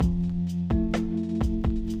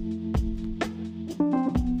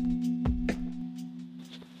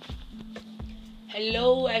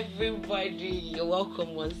Hello, everybody. You're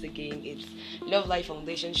welcome once again. It's Love Life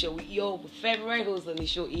Foundation Show with your favorite host on the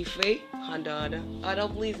show, Ife and Ada.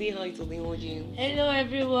 Please say hi to the audience. Hello,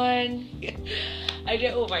 everyone.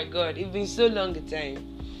 Oh my God, it's been so long a time.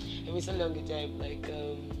 Like,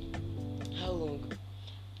 how long?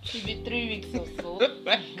 Should be 3 weeks or so.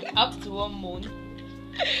 Oh Up to 1 month.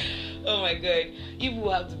 Oh my God, you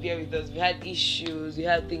will have to bear with us. We had issues, we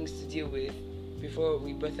had things to deal with before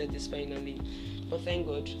we birthed this finally. But thank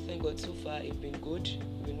God, so far it's been good,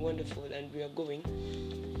 it's been wonderful, and we are going.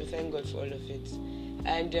 We thank God for all of it.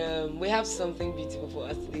 And we have something beautiful for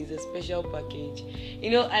us today. It's a special package.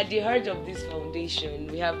 You know, at the heart of this foundation,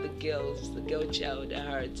 we have the girl child at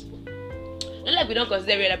heart. Not like we don't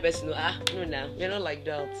consider every other person. No, we're not like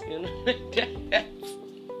that. We're not like that.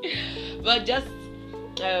 But just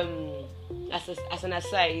as an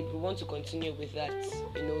aside, we want to continue with that.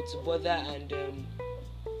 You know, to bother and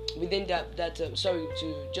within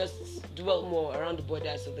to just dwell more around the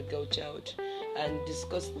borders of the girl child and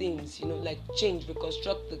discuss things. You know, like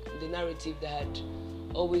reconstruct the narrative that had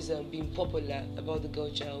always been popular about the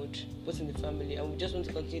girl child, what's in the family, and we just want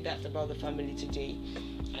to continue that about the family today,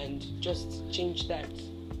 and just change that,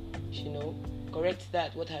 correct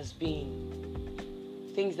that what has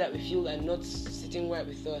been, things that we feel are not sitting right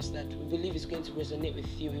with us, that we believe is going to resonate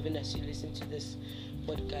with you even as you listen to this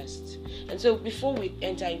podcast. And so before we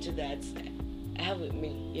enter into that, I have with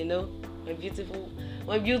me, my beautiful,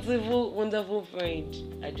 wonderful friend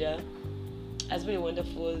Aja has been a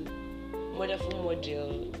wonderful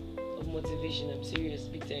model of motivation. I'm serious,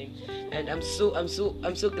 big time, and I'm so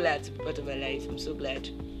glad to be part of my life. I'm so glad.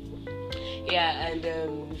 Yeah, and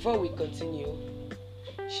before we continue,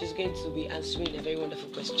 she's going to be answering a very wonderful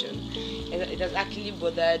question. And it has actually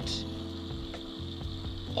bordered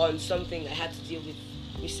on something I had to deal with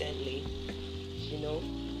recently.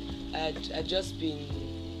 I'd just been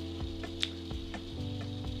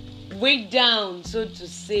weighed down, so to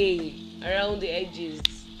say, around the edges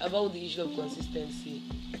about the issue of consistency.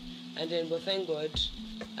 But thank God,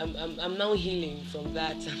 I'm now healing from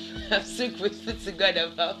that. I'm so grateful to God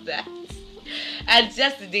about that. And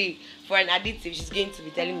just today, for an additive, she's going to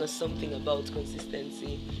be telling us something about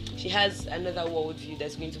consistency. She has another worldview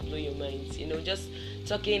that's going to blow your mind. Just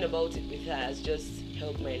talking about it with her has just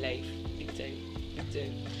helped my life big time.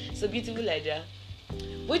 So beautiful Ada,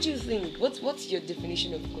 what do you think? What's your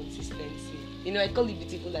definition of consistency? I call you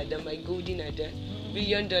beautiful Ada, my golden Ada, $1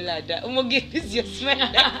 billion Ada. Oh my God, this is your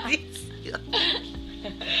smile like this.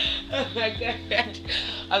 Oh my God,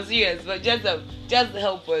 I'm serious, but just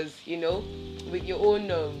help us, with your own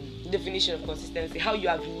definition of consistency, how you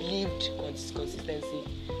have lived consistency,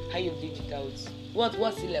 how you've lived it out.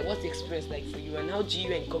 What's it like? What's the experience like for you, and how do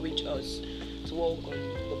you encourage us to walk on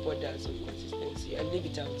the borders of consistency and live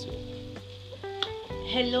it out too?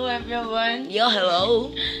 Hello, everyone. Yo,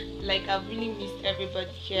 hello. Like, I've really missed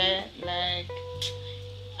everybody here.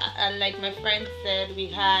 Like my friend said, we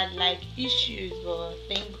had issues, but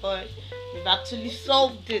thank God we've actually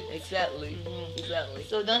solved it. Exactly. Exactly.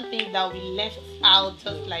 So don't think that we left out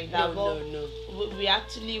just like that. No. We're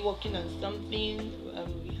actually working on something.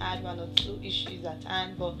 We had 1 or 2 issues at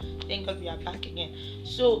hand, but thank God we are back again.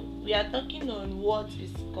 So we are talking on what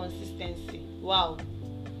is consistency. Wow.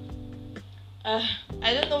 I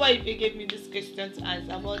don't know why you gave me this question to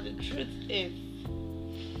answer, but the truth is,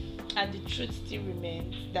 and the truth still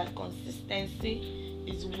remains, that consistency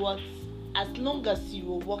is what, as long as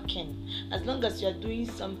you are working, as long as you are doing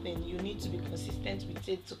something, you need to be consistent with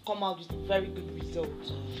it to come out with a very good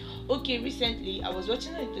result. Okay, recently I was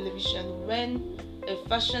watching on television when a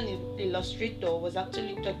fashion illustrator was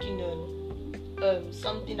actually talking on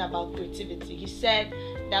something about creativity. He said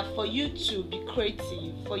that for you to be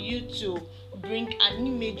creative, for you to bring an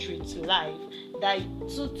imagery to life, that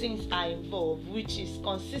 2 things are involved, which is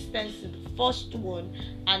consistency, the first one,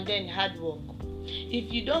 and then hard work.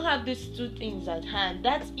 If you don't have these 2 things at hand,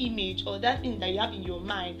 that image or that thing that you have in your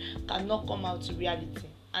mind cannot come out to reality.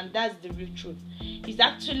 And that's the real truth. He's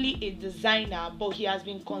actually a designer, but he has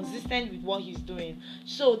been consistent with what he's doing.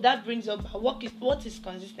 So that brings up what is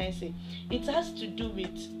consistency? It has to do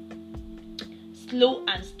with slow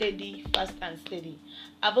and steady, fast and steady.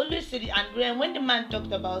 I've always said it, and when the man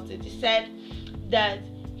talked about it, he said that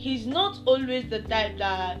he's not always the type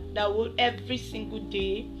that will every single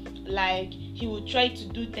day, he will try to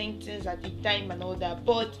do 10 things at a time and all that,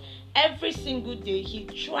 but every single day he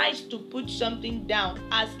tries to put something down.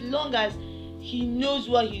 As long as he knows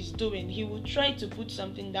what he's doing, he will try to put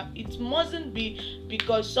something down. It mustn't be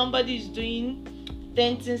because somebody is doing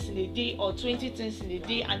 10 things in a day or 20 things in a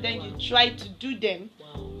day, and then you try to do them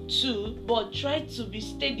too, but try to be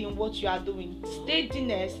steady in what you are doing.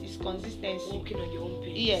 Steadiness is consistency. Walking on your own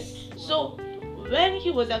pace. Yes. So when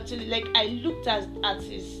he was actually like, I looked at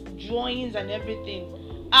his drawings and everything.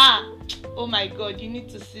 Oh my God, you need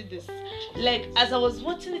to see this. Like, as I was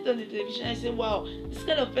watching it on the television, I said, wow, this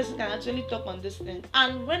kind of person can actually talk on this thing.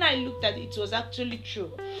 And when I looked at it, it was actually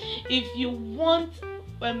true. If you want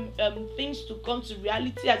things to come to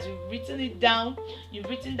reality, as you've written it down, you've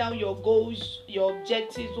written down your goals, your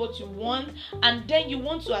objectives, what you want, and then you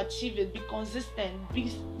want to achieve it, be consistent,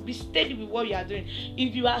 be steady with what you are doing.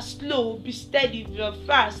 If you are slow, be steady. If you are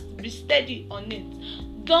fast, be steady on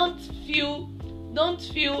it. Don't feel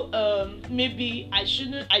maybe I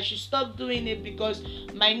should stop doing it because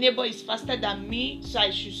my neighbor is faster than me, so I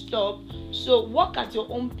should stop. So work at your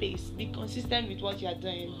own pace, be consistent with what you are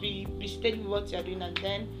doing, be steady with what you are doing, and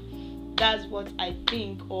then that's what I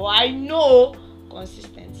think, or I know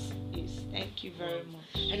consistency is. Thank you very much.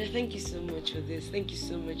 And thank you so much for this. Thank you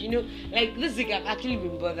so much. You know, like this week I've actually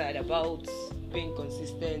been bothered about being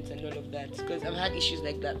consistent and all of that because I've had issues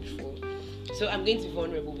like that before. So I'm going to be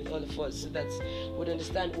vulnerable with all of us so that we'd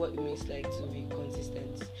understand what it means like to be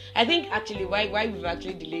consistent. I think actually why we've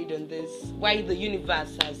actually delayed on this, why the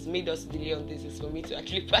universe has made us delay on this is for me to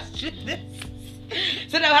actually pass through this.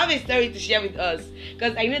 So that I have a story to share with us.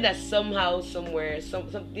 Because I know that somehow, somewhere,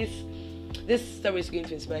 this story is going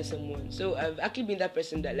to inspire someone. So I've actually been that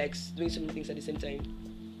person that likes doing so many things at the same time.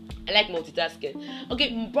 I like multitasking.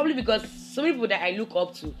 Okay, probably because so many people that I look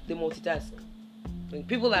up to, they multitask.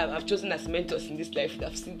 People I've chosen as mentors in this life,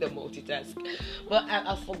 I've seen them multitask. But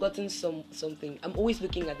I've forgotten something. I'm always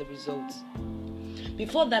looking at the results.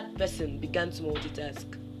 Before that person began to multitask,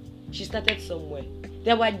 she started somewhere.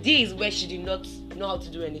 There were days where she did not know how to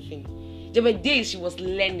do anything. There were days she was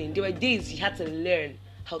learning. There were days she had to learn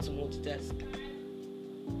how to multitask.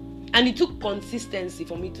 And it took consistency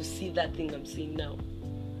for me to see that thing I'm seeing now.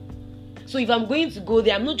 So if I'm going to go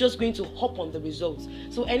there, I'm not just going to hop on the results.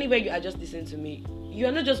 So anywhere you are just listening to me, you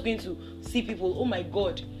are not just going to see people, oh my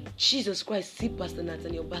God, Jesus Christ, see Pastor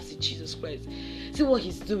Nathaniel Bassey, Jesus Christ. See what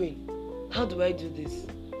he's doing. How do I do this?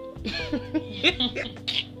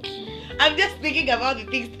 I'm just thinking about the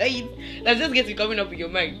things that's just getting coming up in your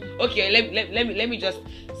mind. Okay, let me just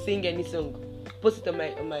sing any song, post it on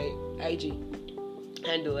my IG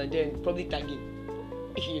handle, and then probably tag it.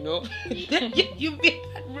 You know, you'll be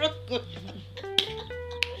heartbroken.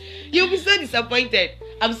 You'll be so disappointed.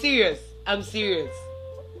 I'm serious.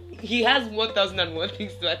 He has 1001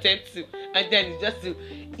 things to attend to, and then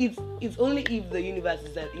it's only if the universe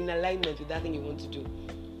is in alignment with that thing you want to do.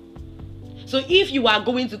 So if you are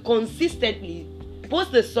going to consistently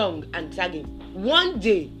post a song and tag him, one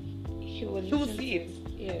day he will see it.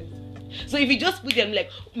 Yes. So if you just put them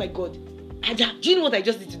like, oh my God, do you know what I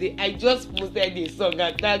just did today? I just posted a song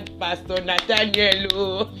and tagged Pastor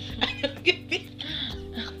Nathaniel.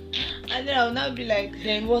 And then I'll now be like,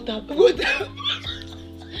 then what happened?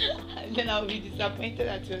 And then I'll be disappointed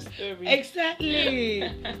at your story. Exactly.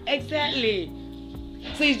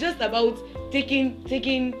 So it's just about taking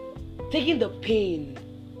the pain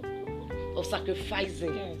of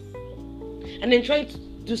sacrificing. Yes. And then trying to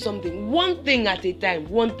do something, one thing at a time,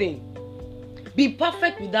 one thing. Be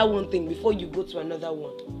perfect with that one thing before you go to another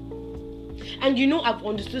one. And you know, I've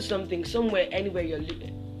understood something anywhere you're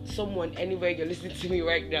listening to me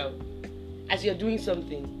right now. As you're doing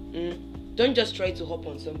something, don't just try to hop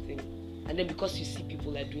on something and then because you see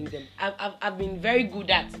people are doing them. I've been very good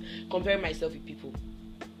at comparing myself with people.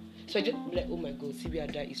 So I just be like, oh my God, see where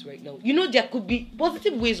that is right now. You know, there could be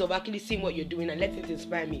positive ways of actually seeing what you're doing and let it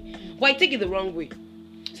inspire me. But I take it the wrong way.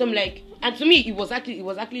 So I'm like, and to me, it was actually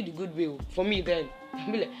the good way for me then.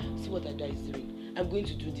 I'll be like, see what Ada is doing. I'm going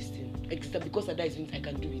to do this thing. Except because Ada is doing it, I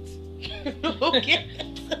can do it. Okay?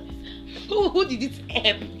 Who did it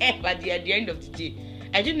help at the end of the day?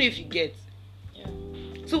 I don't know if you get. Yeah.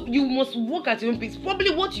 So you must work at your own pace.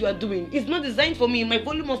 Probably what you are doing is not designed for me in my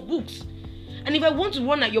volume of books. And if I want to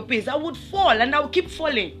run at your pace, I would fall and I will keep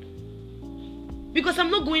falling. Because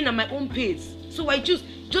I'm not going at my own pace. So I choose,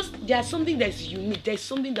 there's something that is unique. There's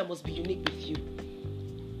something that must be unique with you.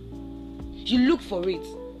 You look for it.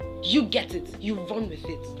 You get it. You run with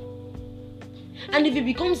it. And if it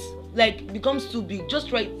becomes too big, just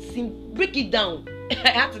try break it down. I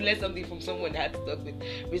had to learn something from someone I had to talk with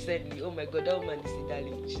recently. Oh my God, that woman is a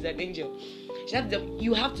darling. She's an angel.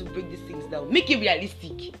 You have to break these things down. Make it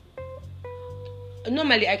realistic.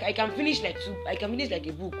 Normally, I can finish like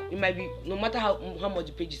a book. It might be, no matter how much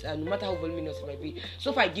the pages are, no matter how voluminous it might be.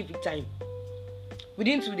 So far, I give it time.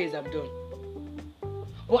 Within 2 days, I'm done.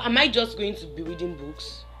 But am I just going to be reading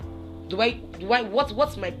books?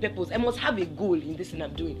 What's my purpose? I must have a goal in this thing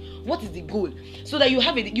I'm doing. What is the goal? So that you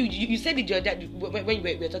have it. You said it the other day when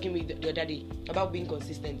we were talking with the other day about being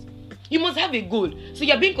consistent. You must have a goal. So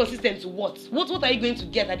you're being consistent to what? What are you going to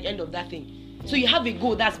get at the end of that thing? So you have a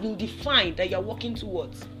goal that's been defined that you're working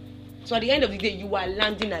towards. So at the end of the day, you are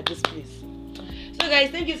landing at this place. So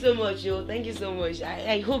guys, thank you so much, yo. Thank you so much.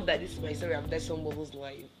 I hope that this is my story. I've let some bubbles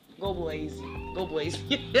live. God bless you. God bless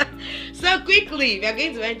you. So quickly, we are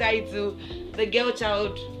going to enter into the girl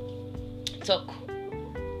child talk.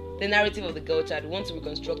 The narrative of the girl child. We want to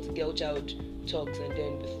reconstruct the girl child talks and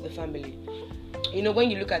then with the family. You know,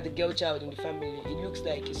 when you look at the girl child in the family, it looks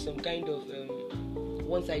like it's some kind of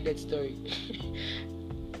one-sided story.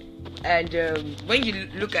 And when you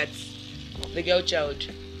look at the girl child,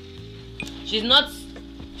 she's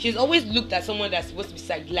always looked at someone that's supposed to be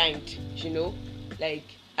sidelined, you know, like,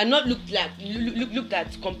 and not looked at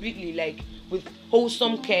completely, like, with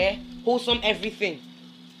wholesome care, wholesome everything.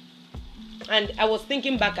 And I was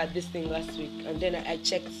thinking back at this thing last week, and then I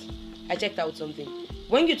checked out something.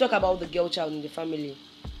 When you talk about the girl child in the family,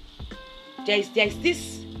 there is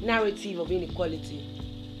this narrative of inequality.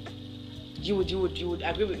 You would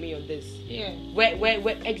agree with me on this? Yeah. Where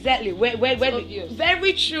exactly? Where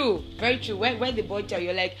very true. Where the boy child,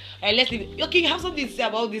 you're like, let's leave. Okay, you have something to say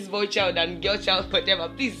about this boy child and girl child, whatever.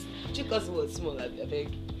 Please, check us what's small, I beg.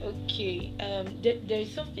 Okay. There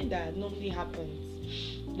is something that normally happens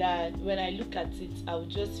that when I look at it, I would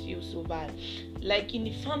just feel so bad. Like in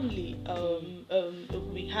the family,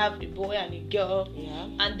 we have a boy and a girl, yeah,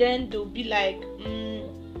 and then they'll be like,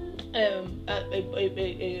 a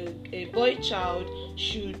boy child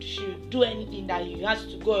should do anything, that he has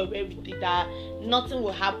to go away with it, that nothing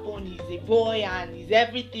will happen, he's a boy and he's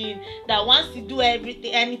everything, that once he do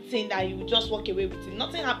anything that he will just walk away with it,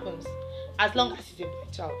 nothing happens as long as he's a boy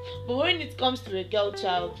child. But when it comes to a girl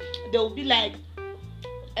child, they'll be like,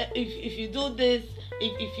 if you do this,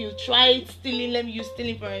 if you try stealing, let me use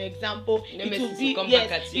stealing for an example,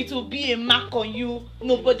 it will be a mark on you.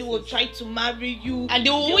 Nobody will try to marry you, and they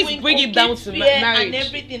will always bring it down to marriage and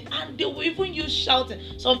everything, and they will even use shouting.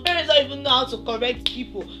 Some parents don't even know how to correct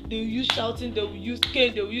people. They will use shouting, they will use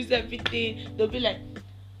cane, they will use everything. They'll be like,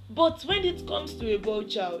 but when it comes to a boy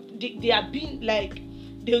child, they are being like,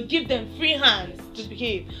 they'll give them free hands to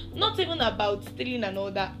behave. Not even about stealing and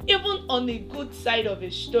all that. Even on a good side of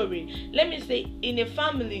a story. Let me say, in a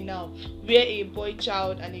family now, where a boy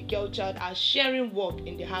child and a girl child are sharing work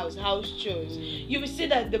in the house chores, you will see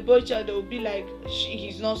that the boy child will be like,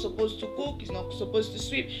 he's not supposed to cook, he's not supposed to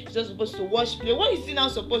sweep, he's not supposed to wash plate. What is he now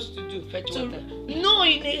supposed to do? Fetch water. No,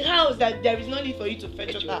 in a house that there is no need for you to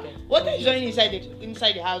fetch water. What is going inside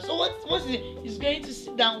the house? So what's it? He's going to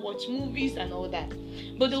sit down, watch movies and all that.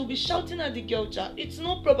 But they will be shouting at the girl child. It's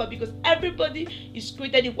not proper, because everybody is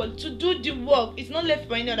created equal to do the work. It's not left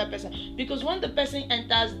for any other person. Because when the person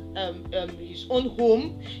enters his own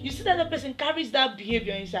home, you see that the person carries that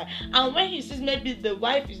behavior inside. And when he sees maybe the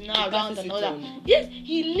wife is now around and all that, yes,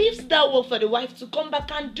 he leaves that work for the wife to come back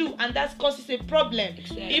and do, and that causes a problem.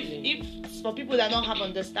 Exactly. If for people that don't have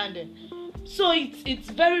understanding. So it's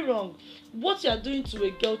very wrong. What you are doing to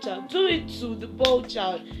a girl child, do it to the boy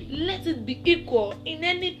child. Let it be equal in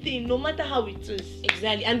anything, no matter how it is.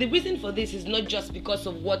 Exactly. And the reason for this is not just because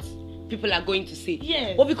of what people are going to say,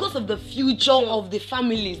 yes, but because of the future of the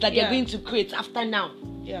families that they're going to create after now.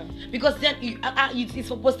 Yeah. Because then it's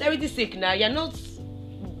for posterity's sake now. You're not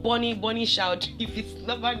Bonnie shout if it's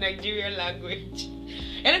not about Nigerian language.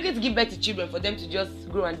 You're not going to give birth to children for them to just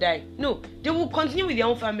grow and die. No, they will continue with their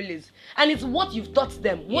own families. And it's what you've taught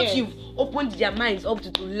them, what you've opened their minds up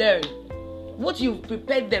to learn, what you've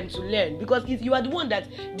prepared them to learn. Because you are the one that,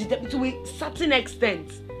 to a certain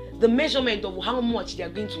extent, the measurement of how much they are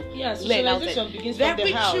going to learn. Socialization begins from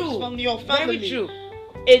the house, from your family. Very true.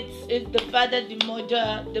 It's the father, the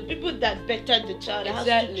mother, the people that better the child, has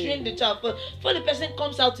to train the child. Before the person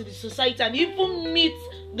comes out to the society and even meets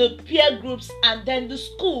the peer groups and then the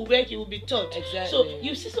school where he will be taught. Exactly. So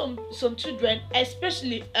you see some children,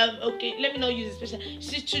 especially okay, let me not use this person. You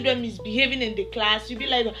see children misbehaving in the class, you'll be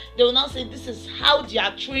like, they will now say this is how they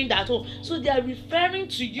are trained at home. So they are referring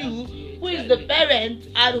to you, who is the parent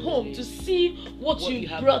at home, to see what you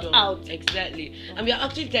brought out. Exactly. And we are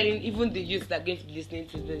actually telling even the youth that are going to be listening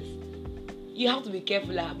to this, you have to be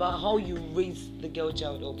careful about how you raise the girl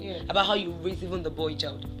child up, about how you raise even the boy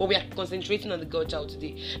child. But we are concentrating on the girl child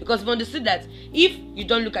today, because we've understood that if you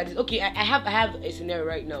don't look at it, okay, I have a scenario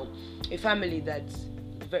right now, a family that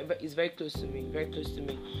is very close to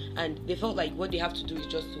me, and they felt like what they have to do is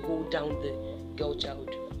just to hold down the girl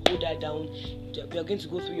child, hold her down. We are going to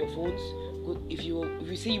go through your phones, if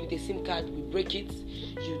you see you with a SIM card, we break it.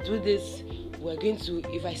 You do this. We're going to.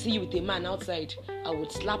 If I see you with a man outside, I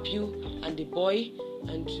would slap you and the boy.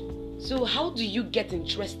 And so, how do you get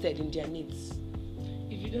interested in their needs?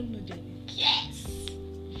 If you don't know their needs. Yes.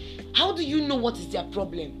 How do you know what is their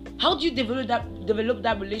problem? How do you develop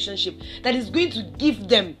that relationship that is going to give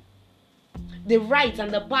them the right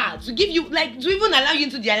and the power to give you, like, to even allow you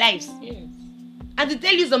into their lives? Yes. And to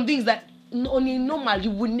tell you some things that on a normal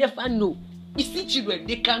you would never know. You see children,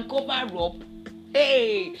 they can cover up.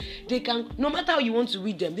 Hey, they can, no matter how you want to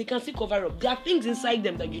read them, they can still cover up. There are things inside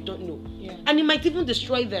them that you don't know. Yeah. And it might even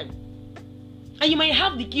destroy them. And you might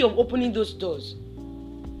have the key of opening those doors.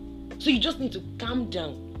 So you just need to calm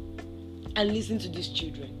down and listen to these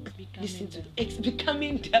children.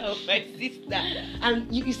 Becoming down, my sister.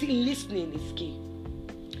 And you see, listening is key.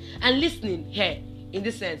 And listening here, in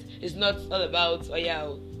this sense, is not all about, oh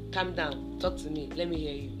yeah, calm down, talk to me, let me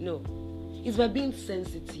hear you. No. It's by being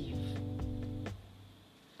sensitive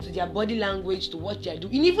to their body language, to what they are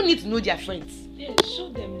doing. You even need to know their friends. Yeah, show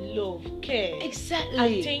them love, care,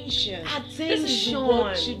 exactly, attention. This is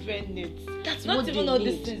what children need. That's not what even they all need.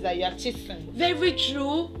 these things that you are chasing. Very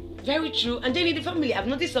true. Very true. And then in the family, I've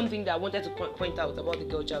noticed something that I wanted to point out about the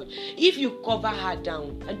girl child. If you cover her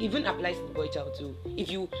down, and even applies to the boy child too,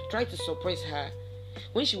 if you try to suppress her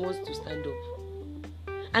when she wants to stand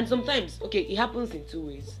up, and sometimes, okay, it happens in two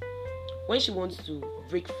ways. When she wants to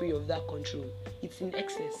break free of that control, it's in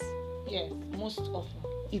excess. Yes, most often.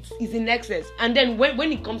 It's in excess. And then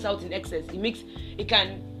when it comes out in excess, it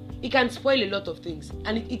can spoil a lot of things,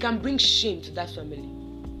 and it can bring shame to that family.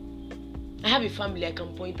 I have a family I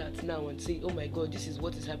can point at now and say, oh my God, this is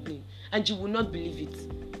what is happening. And you will not believe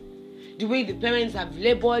it. The way the parents have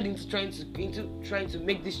labored into trying to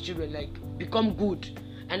make these children like become good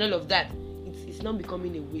and all of that, it's not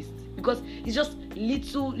becoming a waste. Because it's just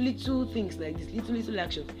little things like this, little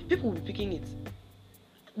actions. People will be picking it.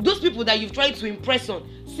 Those people that you've tried to impress on,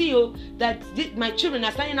 see that my children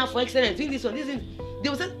are signing up for excellence, doing this one, they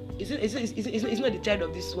will say, it's not the child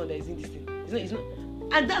of this one that is in this thing. It's not.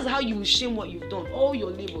 And that's how you will shame what you've done, all your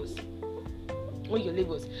labors.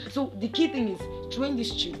 So the key thing is train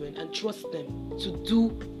these children and trust them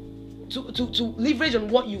to leverage on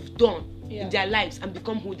what you've done in their lives and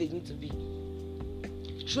become who they need to be.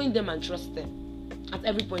 Train them and trust them at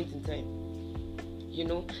every point in time. You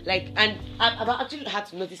know, like, and I've actually had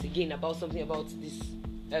to notice again about something about this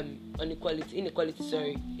inequality, in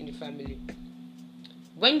the family.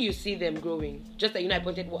 When you see them growing, just like I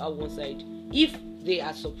pointed out one side, if they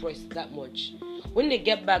are suppressed that much, when they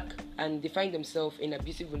get back and they find themselves in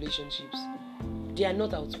abusive relationships, they are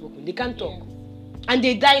not outspoken. They can't talk, and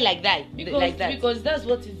they die like that. Because that's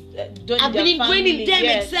what is done. I've been training them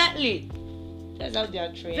exactly. That's how they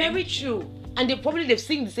are trained. Very true, and they've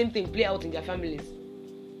seen the same thing play out in their families.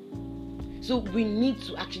 So we need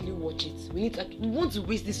to actually watch it. We want to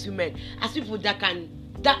raise these women as people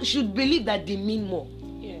that should believe that they mean more.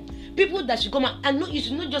 People that should come out and you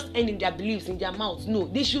should not just end in their beliefs, in their mouths. No,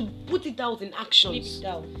 they should put it out in actions. Live it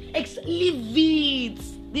out. Live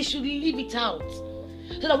it. They should live it out.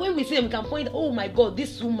 So that when we see them, we can point, oh my God,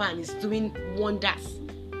 this woman is doing wonders.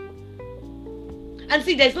 And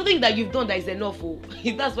see, there's nothing that you've done that is enough.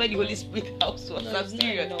 That's why the Holy Spirit helps us. I'm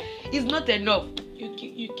serious. It's not enough. You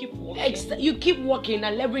keep walking. You keep walking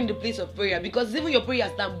and laboring the place of prayer, because even your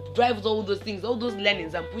prayers that drives all those things, all those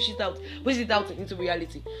learnings, and push it out into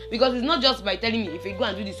reality. Because it's not just by telling me, if you go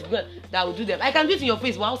and do this, that I will do them. I can do it in your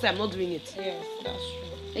face, but I'll say I'm not doing it. Yes, that's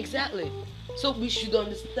true. Exactly. So we should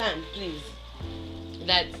understand, please,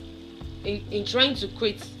 that in trying to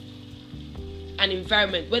create an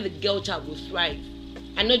environment where the girl child will thrive,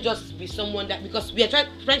 and not just be someone that, because we are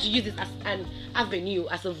trying to use this as an avenue,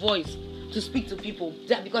 as a voice to speak to people,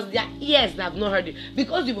 because their ears have not heard it.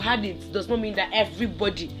 Because you've heard it does not mean that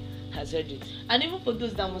everybody has heard it. And even for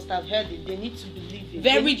those that must have heard it, they need to believe it.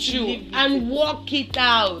 Very true. And walk it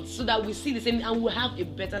out so that we see the same, and we'll have a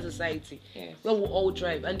better society. Yes. Where we'll all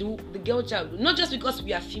thrive. And the girl child, not just because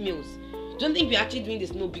we are females. Don't think we're actually doing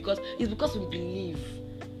this. No, because it's because we believe.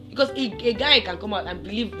 Because a guy can come out and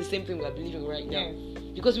believe the same thing we are believing right now. Yes.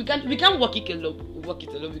 Because we can't walk it alone.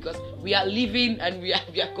 Because we are living and we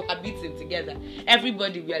are cohabiting together.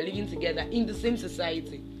 Everybody, we are living together in the same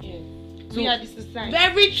society. Yes. So, we are the society.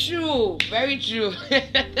 Very true.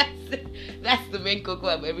 That's the main cocoa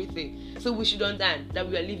of everything. So we should understand that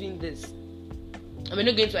we are living this, and we're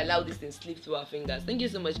not going to allow this thing slip through our fingers. Thank you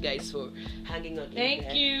so much, guys, for hanging on.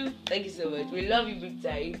 Thank you so much. We love you big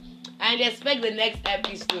time, and expect the next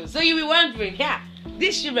episode. So you'll be wondering,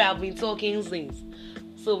 this year I've been talking since.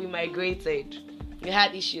 So we migrated. We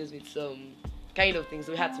had issues with some kind of thing.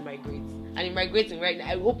 So we had to migrate. And in migrating right now,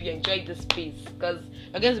 I hope you enjoyed this space because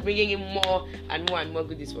we're going to be bringing in more and more and more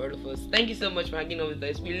goodies for all of us. Thank you so much for hanging out with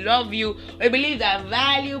us. We love you. We believe that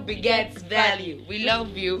value begets value. We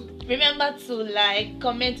love you. Remember to like,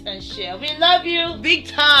 comment, and share. We love you. Big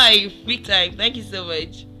time. Big time. Thank you so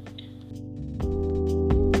much.